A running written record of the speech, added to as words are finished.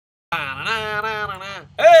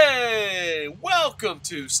Hey, welcome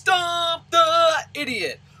to Stomp the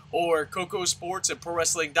Idiot, or KocoSports and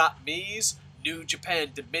ProWrestling.me's New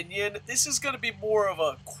Japan Dominion. This is going to be more of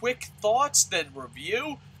a quick thoughts than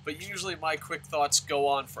review, but usually my quick thoughts go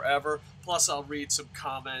on forever. Plus, I'll read some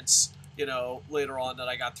comments, later on that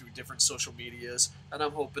I got through different social medias, and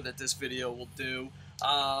I'm hoping that this video will do.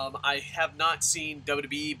 I have not seen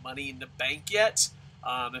WWE Money in the Bank yet.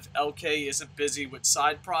 If LK isn't busy with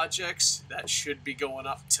side projects, that should be going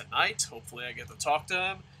up tonight. Hopefully I get to talk to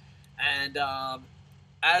him. And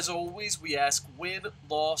as always, we ask win,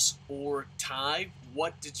 loss, or tie.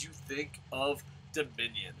 What did you think of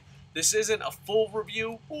Dominion? This isn't a full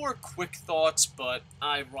review or quick thoughts, but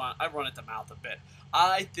I run at the mouth a bit.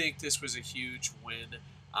 I think this was a huge win.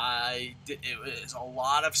 It was a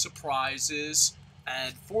lot of surprises.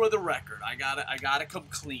 And for the record, I gotta come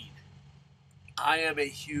clean. I am a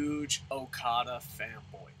huge Okada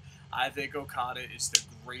fanboy. I think Okada is the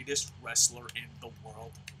greatest wrestler in the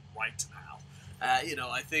world right now.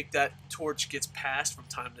 I think that torch gets passed from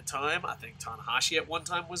time to time. I think Tanahashi at one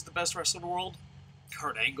time was the best wrestler in the world.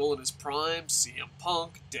 Kurt Angle in his prime, CM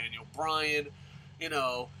Punk, Daniel Bryan.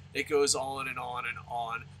 It goes on and on and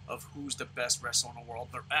on of who's the best wrestler in the world.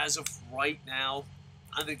 But as of right now,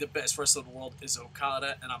 I think the best wrestler in the world is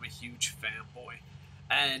Okada, and I'm a huge fanboy.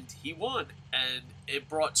 And he won, and it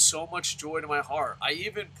brought so much joy to my heart. I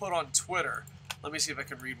even put on Twitter, let me see if I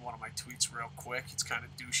can read one of my tweets real quick. It's kind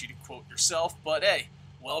of douchey to quote yourself, but hey,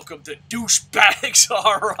 welcome to Douchebags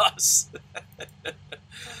R Us.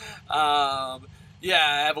 Yeah,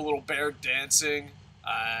 I have a little bear dancing,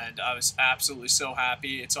 and I was absolutely so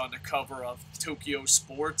happy. It's on the cover of Tokyo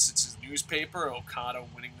Sports. It's his newspaper, Okada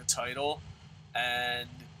winning the title, and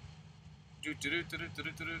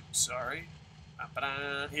sorry.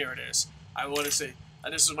 Here it is. I want to say,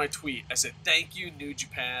 and this is my tweet. I said, "Thank you, New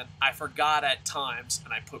Japan. I forgot at times,"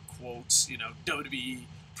 and I put quotes. WWE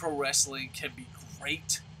pro wrestling can be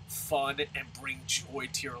great, fun, and bring joy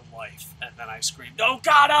to your life. And then I screamed,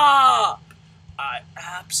 "Okada!" I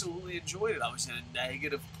absolutely enjoyed it. I was in a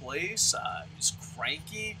negative place. I was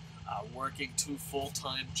cranky, working 2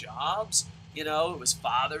 full-time jobs. It was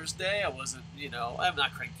Father's Day. I wasn't, I'm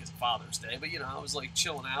not cranky because of Father's Day, but, I was like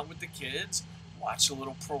chilling out with the kids. Watch a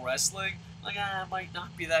little pro wrestling, it might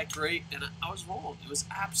not be that great, and I was wrong. It was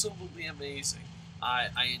absolutely amazing. I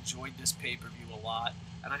enjoyed this pay-per-view a lot,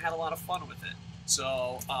 and I had a lot of fun with it.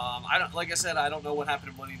 So, like I said, I don't know what happened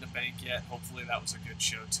in Money in the Bank yet. Hopefully that was a good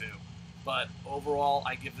show too. But overall,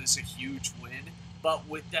 I give this a huge win. But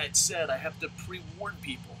with that said, I have to pre-warn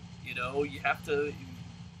people. You have to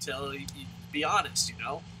be honest,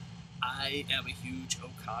 I am a huge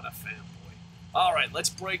Okada fanboy. Alright, let's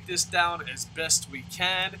break this down as best we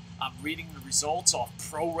can. I'm reading the results off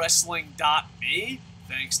ProWrestling.me.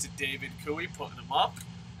 Thanks to David Cooey putting them up.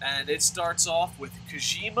 And it starts off with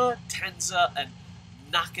Kojima, Tenza, and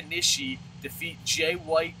Nakanishi defeat Jay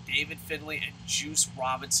White, David Finlay, and Juice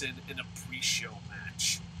Robinson in a pre-show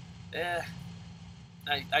match.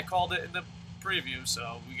 I called it in the preview,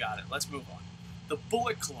 so we got it. Let's move on. The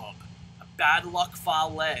Bullet Club, a Bad Luck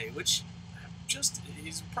Fale, which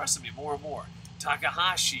he's impressing me more and more.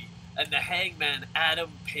 Takahashi and the Hangman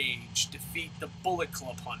Adam Page defeat the Bullet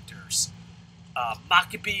Club Hunters.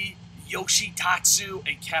 Makabe, Yoshitatsu,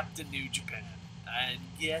 and Captain New Japan. And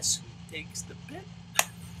guess who takes the pin?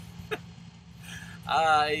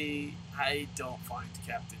 I don't find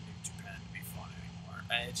Captain New Japan to be fun anymore.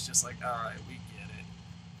 It's just like, alright, we get it.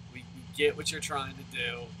 We get what you're trying to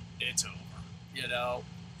do. It's over.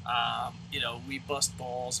 We bust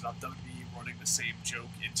balls about WWE running the same joke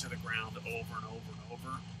into the ground over and over and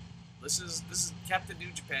over. This is Captain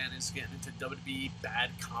New Japan is getting into WWE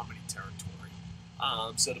bad comedy territory.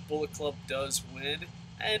 So the Bullet Club does win,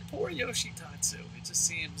 and poor Yoshitatsu. It just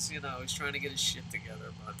seems, he's trying to get his shit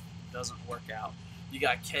together, but it doesn't work out. You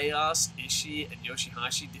got Chaos, Ishii, and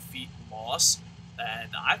Yoshihashi defeat Loss,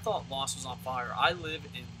 and I thought Loss was on fire. I live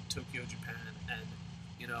in Tokyo, Japan, and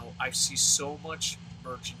I see so much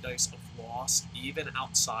merchandise of Loss, even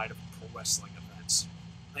outside of pro wrestling events.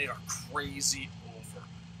 They are crazy over.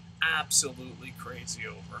 Absolutely crazy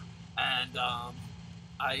over. And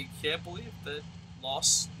I can't believe that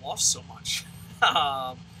Loss lost so much.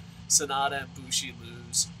 Sanada and Bushi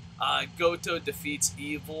lose. Goto defeats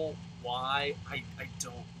Evil. Why? I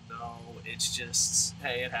don't know. It's just,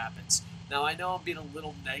 hey, it happens. Now, I know I'm being a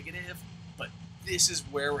little negative, but this is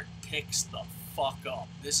where it picks the fuck up.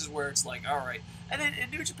 This is where it's like, all right. And in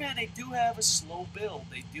New Japan, they do have a slow build.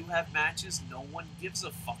 They do have matches no one gives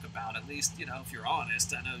a fuck about. At least, you know, if you're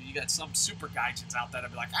honest. I know you got some super gaijins out there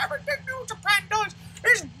that be like, everything New Japan does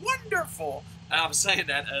is wonderful. And I'm saying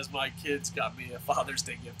that as my kids got me a Father's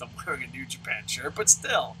Day gift. I'm wearing a New Japan shirt. But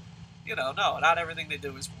still, you know, no, not everything they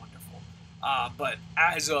do is wonderful. But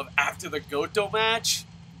as of after the Goto match,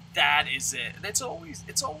 that is it. And it's always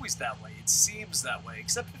that way. It seems that way,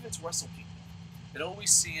 except if it's Wrestle Kingdom. It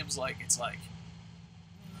always seems like it's like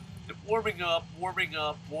warming up,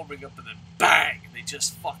 and then bang! They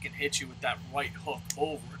just fucking hit you with that right hook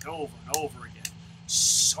over and over and over again.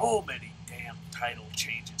 So many damn title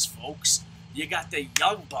changes, folks. You got the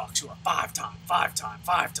Young Bucks, who are five-time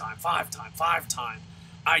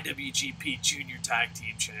IWGP Junior Tag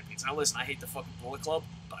Team Champions. Now listen, I hate the fucking Bullet Club,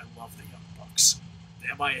 but I love the Young Bucks.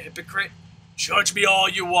 Am I a hypocrite? Judge me all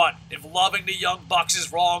you want. If loving the Young Bucks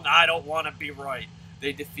is wrong, I don't want to be right.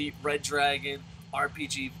 They defeat Red Dragon,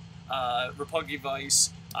 RPG, Roppongi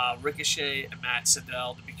Vice, Ricochet, and Matt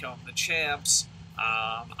Sydal to become the champs.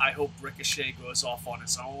 I hope Ricochet goes off on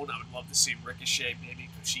his own. I would love to see Ricochet, maybe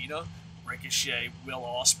Kushida. Ricochet, Will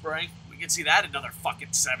Ospreay. We can see that another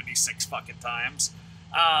fucking 76 fucking times.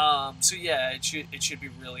 So yeah, it should be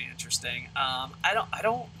really interesting. I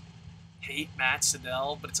don't hate Matt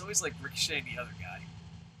Sydal, but it's always like Ricochet and the other guy.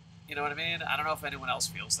 You know what I mean? I don't know if anyone else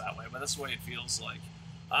feels that way, but that's the way it feels like.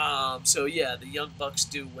 So yeah, the Young Bucks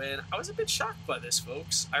do win. I was a bit shocked by this,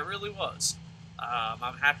 folks. I really was.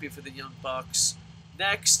 I'm happy for the Young Bucks.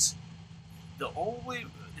 Next, there's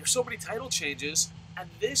so many title changes, and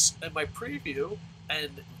this, in my preview,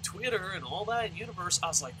 and Twitter, and all that, Universe, I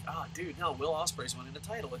was like, dude, no, Will Ospreay's winning the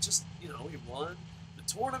title. It just, you know, he won the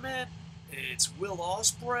tournament. It's Will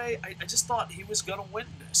Ospreay. I just thought he was going to win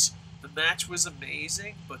this. The match was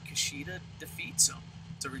amazing, but Kushida defeats him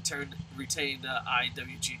to retain the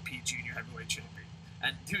IWGP Junior Heavyweight Champion.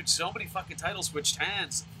 And, dude, so many fucking titles switched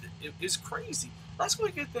hands. It is crazy. That's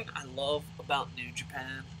one good thing I love about New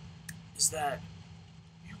Japan is that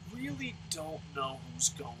you really don't know who's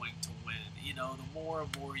going to win. You know, the more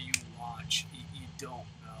and more you watch, you don't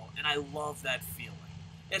know. And I love that feeling.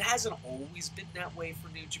 It hasn't always been that way for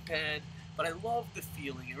New Japan, but I love the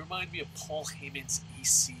feeling. It reminds me of Paul Heyman's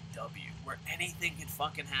ECW, where anything can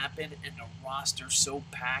fucking happen, and the roster's so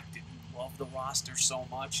packed, and you love the roster so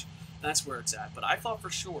much. That's where it's at. But I thought for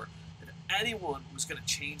sure that if anyone was going to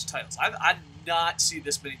change titles, I did not see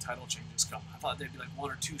this many title changes coming. I thought there'd be like one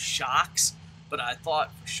or two shocks, but I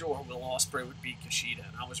thought for sure Will Ospreay would beat Kushida,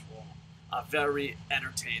 and I was wrong. Very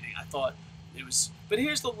entertaining. I thought it was... But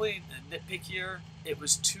here's the nitpick here. It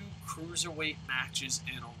was 2 cruiserweight matches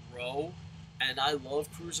in a row, and I love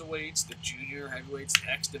cruiserweights, the junior heavyweights, the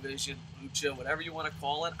X division, lucha, whatever you want to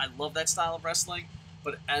call it. I love that style of wrestling,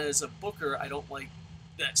 but as a booker, I don't like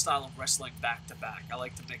that style of wrestling back-to-back. I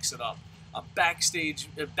like to mix it up. I'm backseat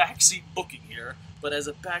booking here, but as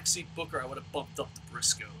a backseat booker, I would have bumped up the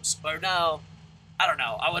Briscoes. Or now, I don't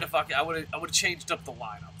know. I would have changed up the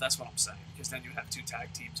lineup. That's what I'm saying, because then you have 2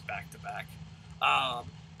 tag teams back-to-back.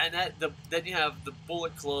 And then you have the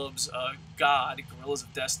Bullet Club's God, Gorillas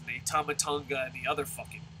of Destiny, Tama Tonga, and the other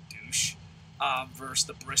fucking douche versus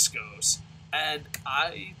the Briscoes. And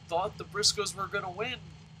I thought the Briscoes were going to win,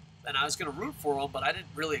 and I was going to root for them, but I didn't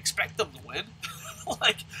really expect them to win.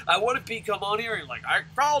 Like, I wouldn't come on here and like, I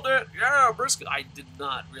called it, yeah, Briscoe. I did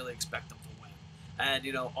not really expect them to win. And,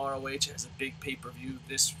 you know, ROH has a big pay-per-view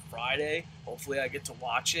this Friday. Hopefully I get to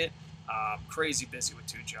watch it. Crazy busy with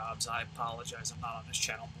 2 jobs. I apologize. I'm not on this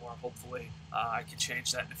channel more. Hopefully, I can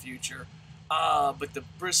change that in the future. But the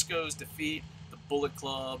Briscoes defeat the Bullet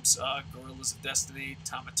Club's Gorillas of Destiny,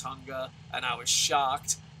 Tama Tonga, and I was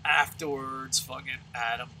shocked. Afterwards, fucking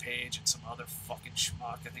Adam Page and some other fucking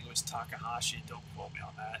schmuck, I think it was Takahashi, don't quote me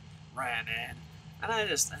on that, ran in. And I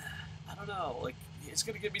don't know, like, it's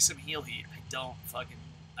gonna give me some heel heat.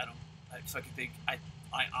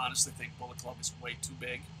 I honestly think Bullet Club is way too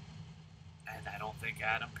big. And I don't think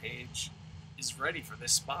Adam Page is ready for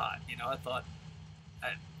this spot. You know, I thought,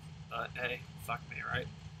 hey, fuck me, right?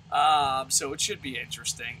 So it should be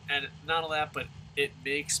interesting. And not only that, but it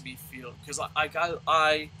makes me feel, because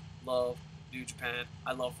I love New Japan.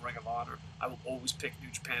 I love Ring of Honor. I will always pick New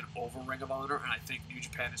Japan over Ring of Honor, and I think New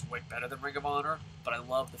Japan is way better than Ring of Honor. But I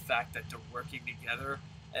love the fact that they're working together,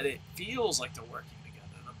 and it feels like they're working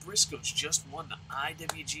together. The Briscoes just won the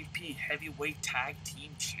IWGP Heavyweight Tag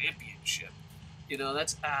Team Championship. You know,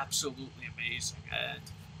 that's absolutely amazing, and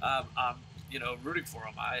I'm, you know, rooting for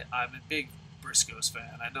them. I'm a big Briscoes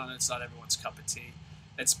fan. I know that's not everyone's cup of tea.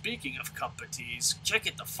 And speaking of cup of teas, check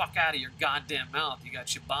it the fuck out of your goddamn mouth. You got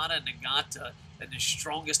Shibata and Nagata and the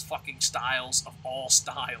strongest fucking styles of all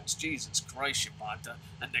styles. Jesus Christ, Shibata.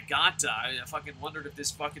 And Nagata, I fucking wondered if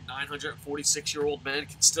this fucking 946-year-old man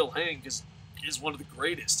can still hang, because he's one of the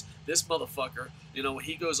greatest. This motherfucker, you know,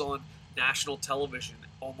 he goes on national television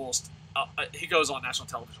he goes on national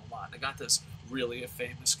television a lot. Nagata's really a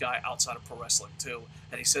famous guy outside of pro wrestling, too.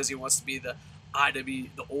 And he says he wants to be the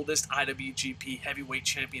oldest IWGP Heavyweight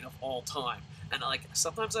Champion of all time. And, like,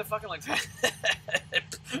 sometimes I fucking like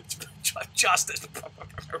justice.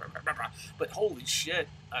 But holy shit,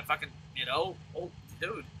 I fucking, you know, oh,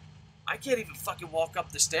 dude, I can't even fucking walk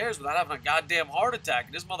up the stairs without having a goddamn heart attack.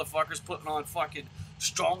 And this motherfucker's putting on fucking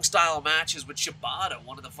strong style matches with Shibata,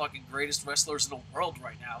 one of the fucking greatest wrestlers in the world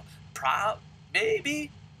right now. Maybe,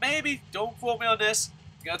 don't quote me on this.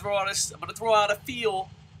 I'm gonna throw out a feel.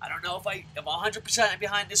 I don't know if I am 100%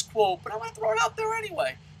 behind this quote, but I'm gonna throw it out there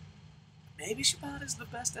anyway. Maybe Shibata's the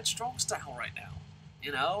best at strong style right now.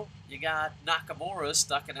 You know, you got Nakamura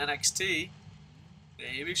stuck in NXT.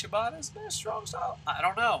 Maybe Shibata's the best strong style. I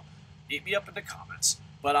don't know. Hit me up in the comments.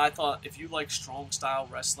 But I thought, if you like strong style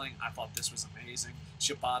wrestling, I thought this was amazing.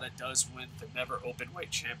 Shibata does win the Never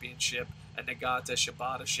Openweight Championship, and Nagata,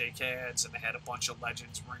 Shibata shake hands, and they had a bunch of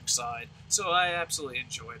legends ringside. So I absolutely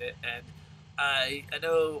enjoyed it, and I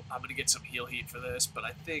know I'm going to get some heel heat for this, but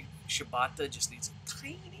I think Shibata just needs a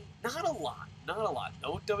tiny, not a lot,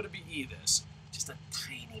 no WWE this, just a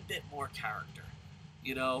tiny bit more character.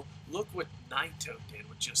 You know, look what Naito did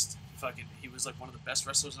with just fucking, he was like one of the best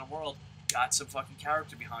wrestlers in the world, got some fucking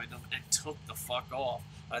character behind him, and took the fuck off.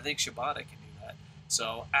 I think Shibata can do that.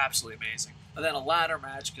 So, absolutely amazing. And then a ladder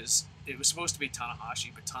match, because it was supposed to be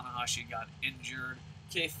Tanahashi, but Tanahashi got injured.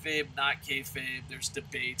 Kayfabe, not kayfabe. There's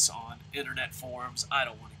debates on internet forums. I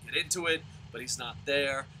don't want to get into it, but he's not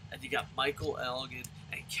there. And you got Michael Elgin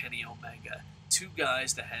and Kenny Omega. Two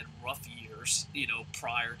guys that had rough years, you know,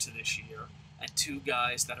 prior to this year. And two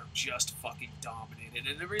guys that are just fucking dominated.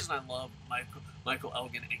 And the reason I love Michael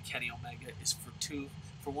Elgin and Kenny Omega is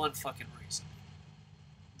for one fucking reason.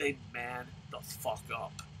 They man the fuck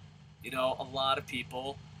up. You know, a lot of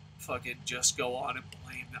people fucking just go on and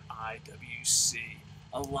blame the IWC.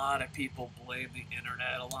 A lot of people blame the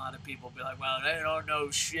internet. A lot of people be like, well, they don't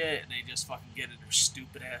know shit. And they just fucking get in their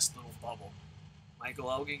stupid ass little bubble.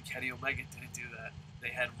 Michael Elgin, Kenny Omega didn't do that. They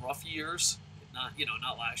had rough years.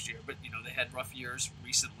 Not last year, but, they had rough years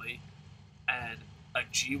recently, and a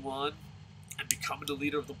G1, and becoming the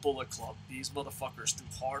leader of the Bullet Club. These motherfuckers through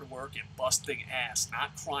hard work and busting ass,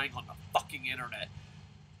 not crying on the fucking internet.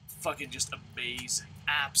 Fucking just amazing.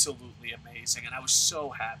 Absolutely amazing. And I was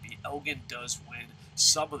so happy. Elgin does win.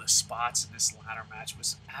 Some of the spots in this ladder match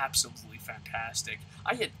was absolutely fantastic.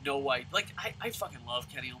 I had no idea. Like, I fucking love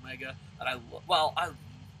Kenny Omega, and I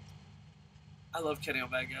love Kenny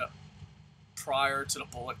Omega prior to the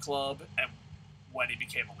Bullet Club and when he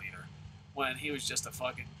became a leader. When he was just a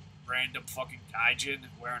fucking random fucking gaijin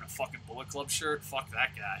wearing a fucking Bullet Club shirt, fuck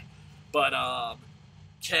that guy. But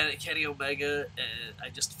Kenny Omega, and I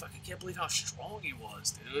just fucking can't believe how strong he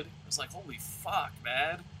was, dude. It was like, holy fuck,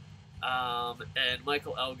 man. And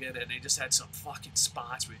Michael Elgin, and they just had some fucking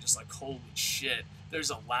spots where you're just like, holy shit. There's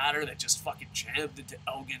a ladder that just fucking jammed into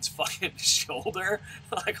Elgin's fucking shoulder.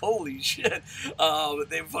 Like, holy shit.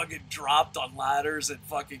 They fucking dropped on ladders and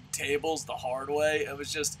fucking tables the hard way.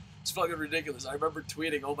 It's fucking ridiculous. I remember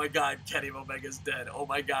tweeting, oh my god, Kenny Omega's dead. Oh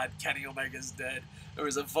my god, Kenny Omega's dead. There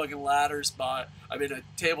was a fucking a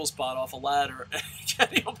table spot off a ladder, and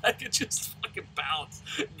Kenny Omega just fucking bounced.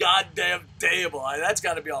 Goddamn table. That's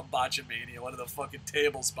got to be on Botchamania, one of the fucking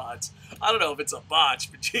table spots. I don't know if it's a botch,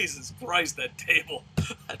 but Jesus Christ, that table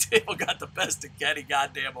got the best of Kenny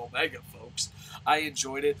goddamn Omega, folks. I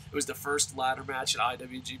enjoyed it. It was the first ladder match in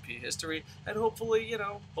IWGP history, and hopefully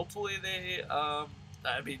they,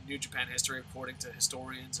 New Japan history, according to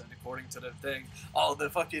historians and according to the thing.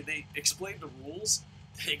 They explained the rules.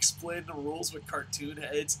 They explained the rules with cartoon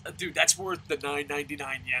heads. Dude, that's worth the $9.99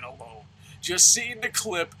 yen alone. Just seeing the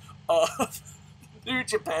clip of New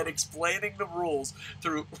Japan explaining the rules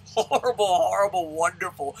through horrible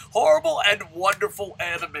and wonderful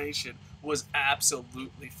animation was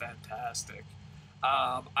absolutely fantastic.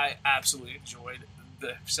 I absolutely enjoyed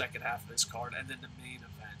the second half of this card, and then the main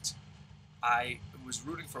event. I was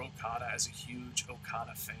rooting for Okada as a huge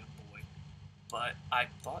Okada fanboy, but I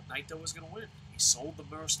thought Naito was going to win. He sold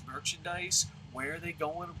the most merchandise. Where are they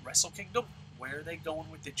going? Wrestle Kingdom? Where are they going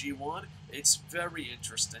with the G1? It's very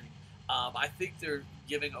interesting. I think they're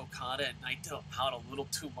giving Okada and Naito out a little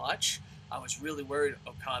too much. I was really worried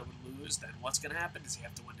Okada would lose. Then what's going to happen? Does he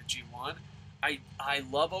have to win the G1? I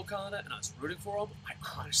love Okada, and I was rooting for him. I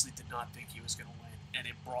honestly did not think he was going to win, and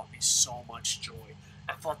it brought me so much joy.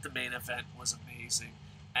 I thought the main event was amazing,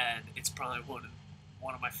 and it's probably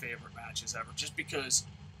one of my favorite matches ever, just because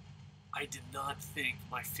I did not think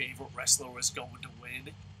my favorite wrestler was going to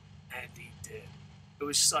win, and he did. It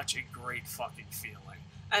was such a great fucking feeling.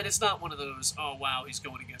 And it's not one of those, oh wow, he's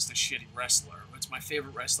going against a shitty wrestler. It's my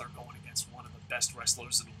favorite wrestler going against one of the best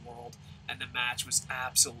wrestlers in the world, and the match was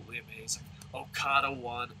absolutely amazing. Okada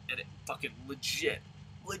won, and it fucking legit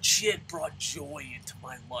brought joy into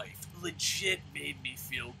my life. Legit made me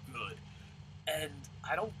feel good. And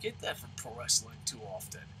I don't get that from pro wrestling too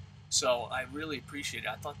often. So I really appreciate it.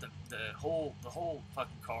 I thought the whole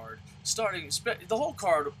fucking card, the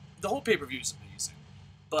whole pay-per-view is amazing.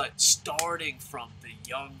 But starting from the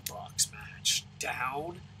Young Bucks match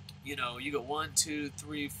down, you know, you go 1, 2,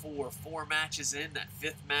 3, 4 matches in. That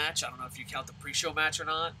 5th match, I don't know if you count the pre-show match or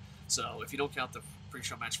not. So if you don't count the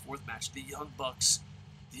pre-show match, 4th match, the Young Bucks,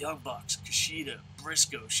 Kushida,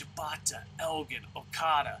 Briscoe, Shibata, Elgin,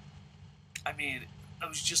 Okada. I mean, it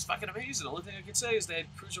was just fucking amazing. The only thing I could say is they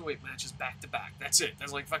had cruiserweight matches back to back. That's it.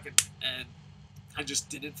 That's like fucking, and I just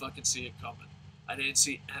didn't fucking see it coming. I didn't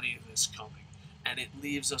see any of this coming. And it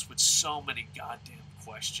leaves us with so many goddamn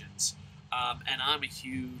questions. And I'm a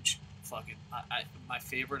huge fucking, my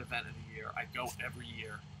favorite event of the year, I go every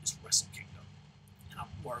year, is Wrestle Kingdom. And I'm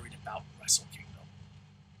worried about Wrestle Kingdom.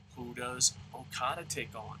 Who does Okada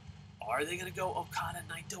take on? Are they going to go Okada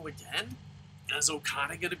Naito again? Is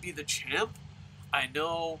Okada going to be the champ? I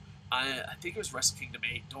know, I think it was Wrestle Kingdom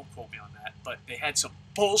 8, don't quote me on that, but they had some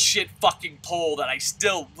bullshit fucking poll that I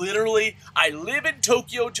still literally, I live in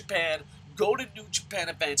Tokyo, Japan, go to New Japan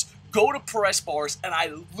events, go to press bars, and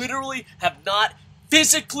I literally have not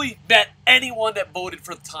physically met anyone that voted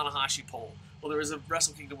for the Tanahashi poll. Well, there was a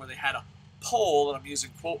Wrestle Kingdom where they had a poll, and I'm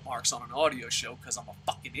using quote marks on an audio show because I'm a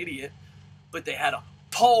fucking idiot, but they had a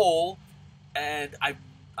poll, and I've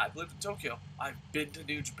lived in Tokyo. I've been to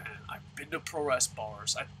New Japan. I've been to pro wrest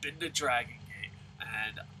bars. I've been to Dragon Gate,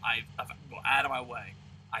 and I've go out of my way.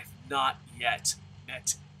 I've not yet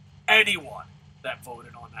met anyone that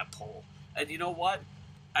voted on that poll. And you know what?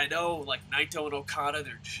 I know, like, Naito and Okada,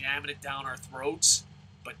 they're jamming it down our throats,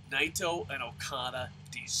 but Naito and Okada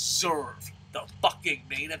deserve the fucking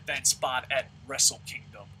main event spot at Wrestle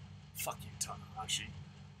Kingdom. Fuck you, Tanahashi.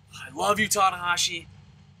 I love you, Tanahashi.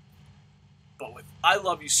 I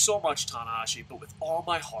love you so much, Tanahashi, but with all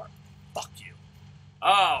my heart, fuck you.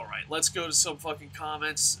 Alright, let's go to some fucking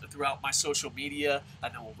comments throughout my social media,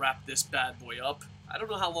 and then we'll wrap this bad boy up. I don't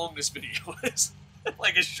know how long this video is.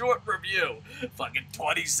 Like a short review. Fucking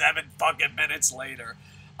 27 fucking minutes later.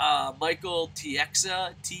 Michael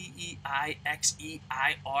Teixeira, T-E-I-X-E-I-R-A,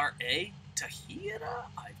 Tahira?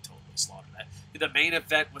 I totally slaughtered that. The main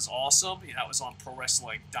event was awesome. That was on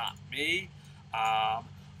ProWrestling.me.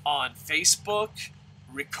 On Facebook,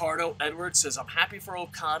 Ricardo Edwards says, I'm happy for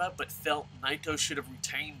Okada, but felt Naito should have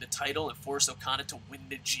retained the title and forced Okada to win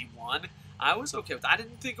the G1. I was okay with that. I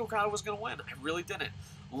didn't think Okada was going to win. I really didn't.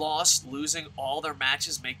 Losing all their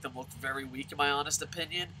matches make them look very weak, in my honest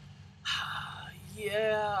opinion.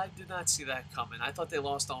 Yeah, I did not see that coming. I thought they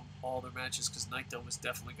lost on all their matches because Naito was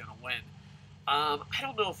definitely going to win. I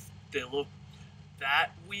don't know if they look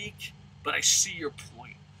that weak, but I see your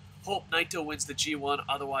point. Hope Naito wins the G1,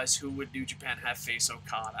 otherwise who would New Japan have face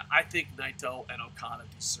Okada? I think Naito and Okada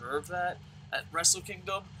deserve that at Wrestle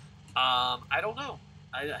Kingdom. I don't know.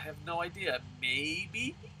 I have no idea.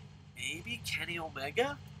 Maybe Kenny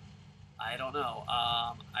Omega? I don't know.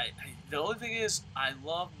 The only thing is, I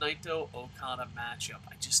love Naito-Okada matchup.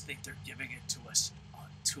 I just think they're giving it to us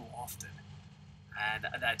too often. And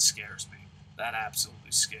that scares me. That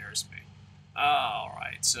absolutely scares me.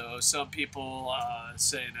 Alright, so some people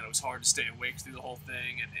saying that it was hard to stay awake through the whole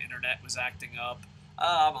thing and the internet was acting up.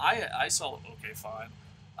 I saw it okay fine.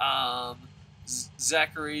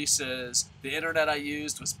 Zachary says, the internet I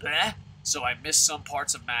used was bleh, so I missed some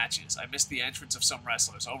parts of matches. I missed the entrance of some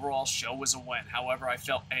wrestlers. Overall, show was a win. However, I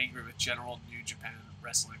felt angry with general New Japan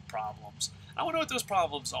wrestling problems. I wonder what those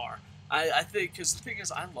problems are. I think, because the thing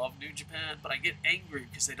is, I love New Japan, but I get angry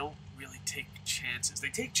because they don't really take chances. They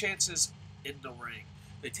take chances in the ring.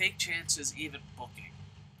 They take chances even booking.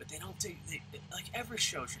 But they don't take, like, every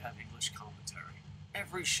show should have English commentary.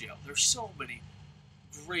 Every show. There's so many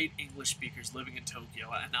great English speakers living in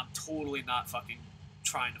Tokyo, and I'm totally not fucking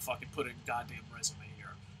trying to fucking put in a goddamn resume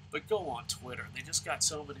here. But go on Twitter. They just got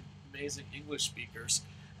so many amazing English speakers.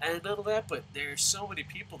 And none of that, but there's so many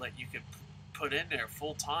people that you can put in there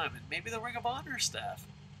full time, and maybe the Ring of Honor staff.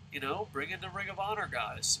 You know, bring in the Ring of Honor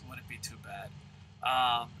guys. Wouldn't be too bad.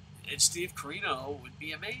 And Steve Corino would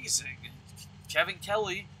be amazing. And Kevin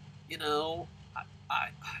Kelly, you know, I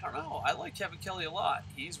don't know. I like Kevin Kelly a lot.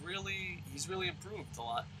 He's really improved a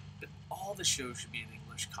lot. But all the shows should be in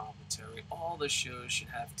English commentary. All the shows should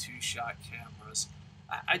have two-shot cameras.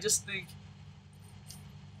 I just think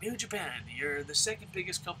New Japan, you're the second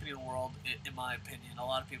biggest company in the world, in my opinion. A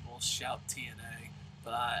lot of people shout TNA,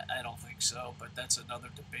 but I don't think so. But that's another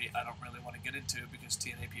debate I don't really want to get into because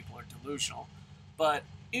TNA people are delusional. But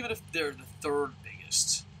even if they're the third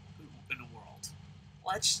biggest in the world,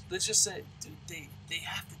 let's just say, dude, they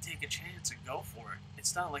have to take a chance and go for it.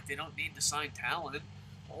 It's not like they don't need to sign talent.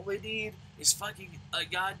 All they need is fucking a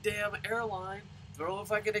goddamn airline. Throw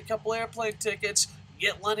fucking a couple airplane tickets.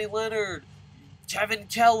 Get Lenny Leonard, Kevin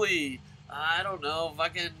Kelly. I don't know,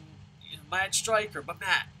 fucking Matt Striker. But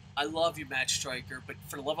Matt, I love you, Matt Striker. But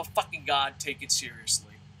for the love of fucking God, take it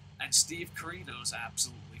seriously. And Steve Corino's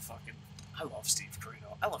absolutely fucking. I love Steve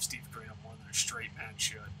Corino. I love Steve Corino more than a straight man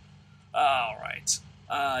should. All right.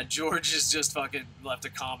 George has just fucking left a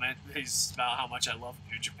comment. He's about how much I love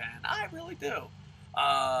New Japan. I really do.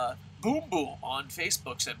 Boom Boom on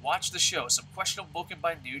Facebook said, watch the show. Some questionable booking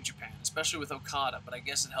by New Japan, especially with Okada, but I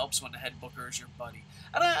guess it helps when the head booker is your buddy.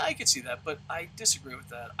 And I can see that, but I disagree with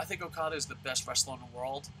that. I think Okada is the best wrestler in the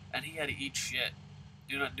world, and he had to eat shit.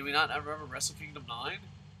 Do we not remember Wrestle Kingdom 9? It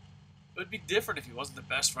would be different if he wasn't the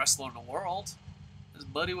best wrestler in the world. His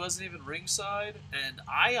buddy wasn't even ringside, and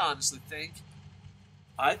I honestly think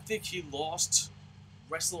he lost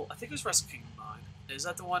I think it was Wrestle Kingdom 9. Is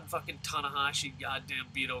that the one fucking Tanahashi goddamn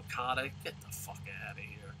beat Okada? Get the fuck out of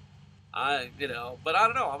here. But I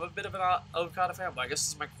don't know. I'm a bit of an Okada fan, but I guess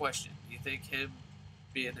this is my question. Do you think him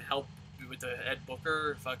being helped with the head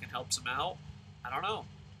booker fucking helps him out? I don't know.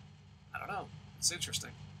 It's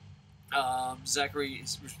interesting. Zachary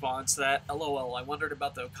responds to that. LOL, I wondered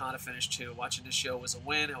about the Okada finish too. Watching this show was a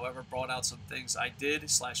win, however, brought out some things I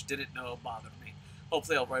did/didn't know bothered me.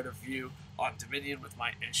 Hopefully I'll write a review on Dominion with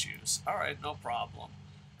my issues. Alright, no problem.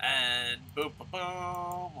 And boom, boom,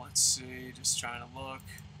 boom. Let's see, just trying to look.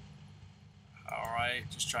 Alright,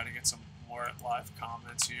 just trying to get some more live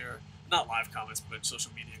comments here. Not live comments, but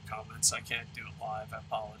social media comments. I can't do it live, I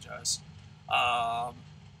apologize.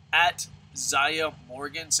 At Zaya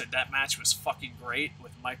Morgan said that match was fucking great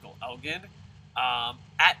with Michael Elgin.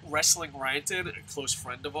 At Wrestling Ranted, a close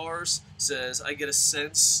friend of ours, says, I get a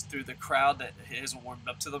sense through the crowd that he hasn't warmed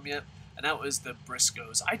up to them yet, and that was the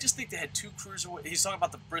Briscoes. I just think they had two cruiserweight. He's talking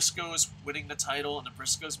about the Briscoes winning the title and the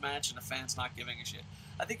Briscoes match, and the fans not giving a shit.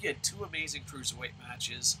 I think you had two amazing cruiserweight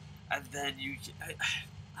matches, and then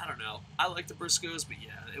I don't know. I like the Briscoes, but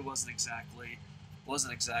yeah, it wasn't exactly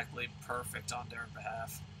perfect on their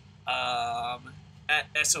behalf. At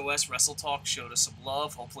SOS Wrestle Talk showed us some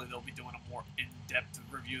love. Hopefully they'll be doing a more in-depth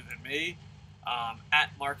review than me.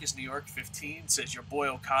 At Marcus New York 15 says your boy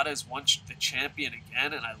Okada is once the champion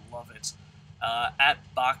again, and I love it. At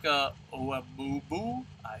Baka Oamubu,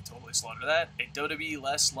 I totally slaughtered that. A WWE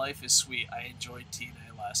Less Life is Sweet. I enjoyed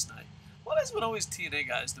TNA last night. What is with always TNA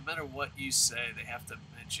guys? No matter what you say, they have to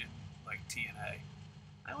mention like TNA.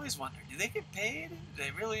 I always wonder, do they get paid? Do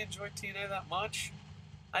they really enjoy TNA that much?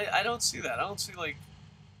 I don't see that. I don't see like,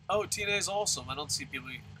 oh, TNA is awesome. I don't see people.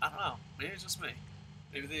 I don't know. Maybe it's just me.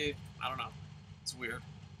 Maybe I don't know. It's weird.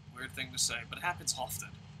 Weird thing to say, but it happens often.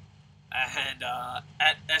 And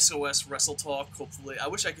at SOS Wrestle Talk, hopefully, I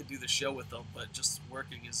wish I could do the show with them, but just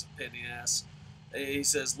working is a pain in the ass. He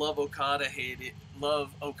says, love Okada, hated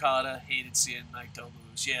seeing Naito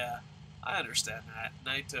lose. Yeah, I understand that.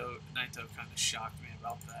 Naito kind of shocked me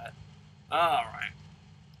about that. All right.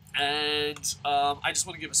 And I just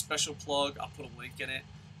want to give a special plug. I'll put a link in it.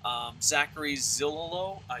 Zachary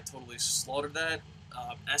Zilolo, I totally slaughtered that.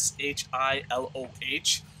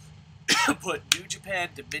 SHILOH. Put New Japan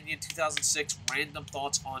Dominion 2006 random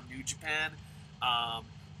thoughts on New Japan.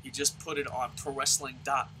 He just put it on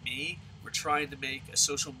ProWrestling.me. We're trying to make a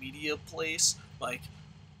social media place like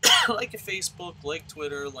like a Facebook, like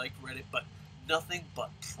Twitter, like Reddit, but nothing but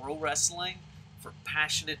pro wrestling for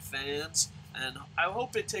passionate fans. And I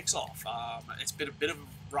hope it takes off. It's been a bit of a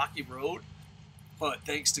rocky road, but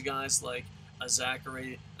thanks to guys like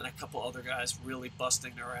Zachary and a couple other guys really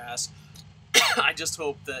busting their ass, I just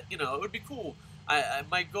hope that, it would be cool.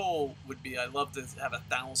 My goal would be, I'd love to have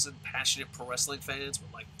 1,000 passionate pro wrestling fans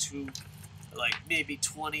with maybe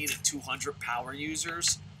 20 to 200 power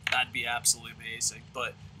users. That'd be absolutely amazing.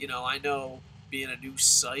 But, I know being a new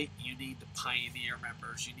site, you need the pioneer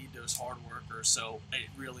members. You need those hard workers. So it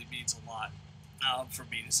really means a lot for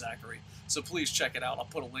me to Zachary. So please check it out. I'll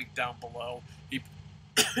put a link down below.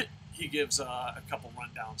 He gives a couple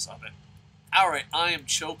rundowns of it. All right, I am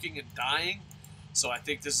choking and dying, so I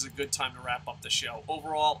think this is a good time to wrap up the show.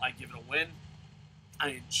 Overall, I give it a win.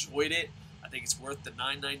 I enjoyed it. I think it's worth the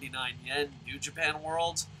 9.99 yen. New Japan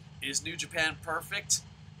World. Is New Japan perfect?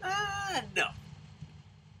 No.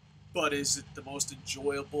 But is it the most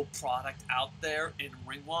enjoyable product out there in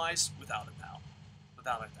ring-wise? Without a doubt.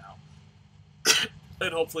 Without a doubt.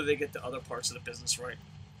 And hopefully they get the other parts of the business right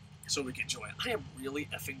so we can enjoy it. I am really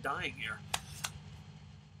effing dying here.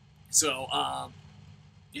 So,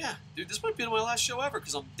 yeah. Dude, this might be my last show ever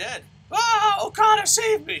because I'm dead. Ah, Okada,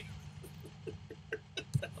 save me!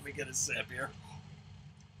 Let me get a sip here.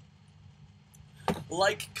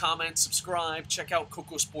 Like, comment, subscribe. Check out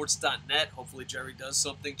KocoSports.net. Hopefully Jerry does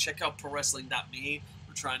something. Check out ProWrestling.me.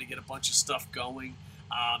 We're trying to get a bunch of stuff going.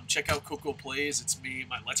 Check out Coco Plays. It's me,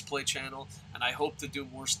 my Let's Play channel. And I hope to do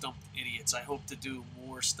more Stumped Idiots. I hope to do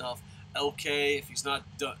more stuff. LK, if he's not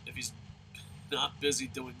busy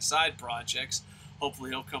doing side projects, hopefully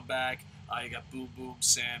he'll come back. You got Boom Boom,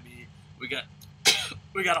 Sammy. We got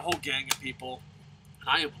a whole gang of people.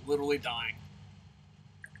 I am literally dying.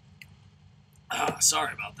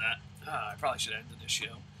 Sorry about that. I probably should have ended this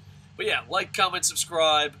show. But yeah, like, comment,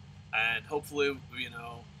 subscribe, and hopefully, you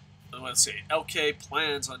know, let's see, LK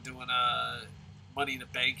plans on doing a Money in the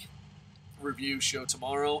Bank review show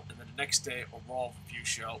tomorrow, and then the next day, a Raw review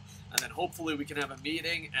show. And then hopefully we can have a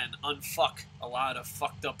meeting and unfuck a lot of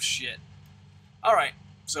fucked up shit. Alright,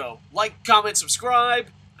 so, like, comment, subscribe,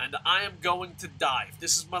 and I am going to die. If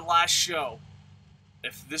this is my last show,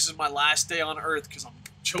 if this is my last day on Earth because I'm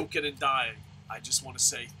choking and dying, I just want to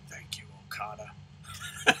say thank you, Okada.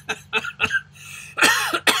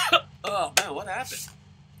 Oh, man, what happened?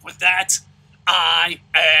 With that, I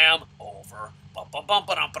am over. Bum, bum, bum,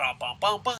 ba-dum, ba-dum, bum, bum, bum.